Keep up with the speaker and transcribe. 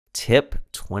Tip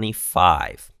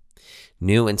 25.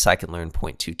 New in scikit-learn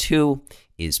 0.22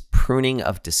 is pruning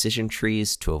of decision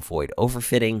trees to avoid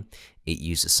overfitting. It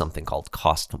uses something called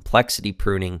cost complexity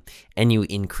pruning, and you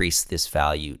increase this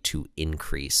value to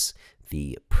increase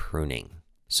the pruning.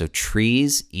 So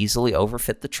trees easily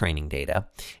overfit the training data,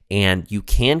 and you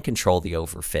can control the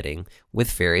overfitting with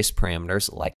various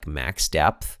parameters like max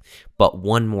depth. But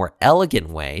one more elegant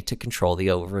way to control the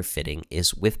overfitting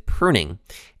is with pruning,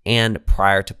 and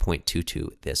prior to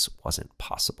 0.22, this wasn't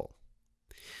possible.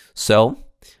 So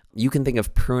you can think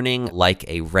of pruning like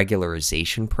a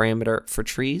regularization parameter for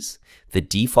trees. The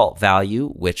default value,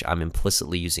 which I'm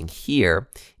implicitly using here,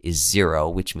 is 0,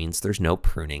 which means there's no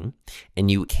pruning. And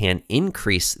you can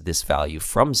increase this value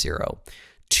from 0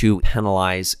 to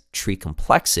penalize tree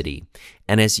complexity.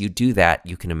 And as you do that,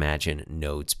 you can imagine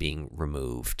nodes being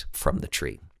removed from the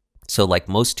tree. So like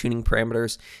most tuning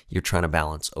parameters, you're trying to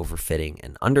balance overfitting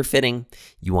and underfitting.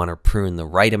 You want to prune the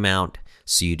right amount,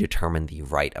 so you determine the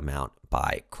right amount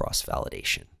by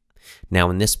cross-validation. Now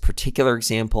in this particular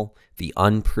example, the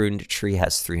unpruned tree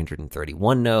has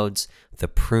 331 nodes, the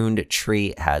pruned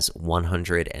tree has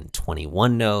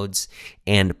 121 nodes,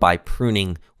 and by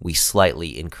pruning, we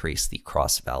slightly increase the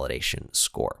cross-validation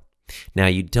score. Now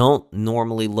you don't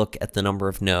normally look at the number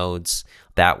of nodes.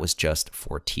 That was just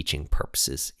for teaching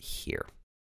purposes here.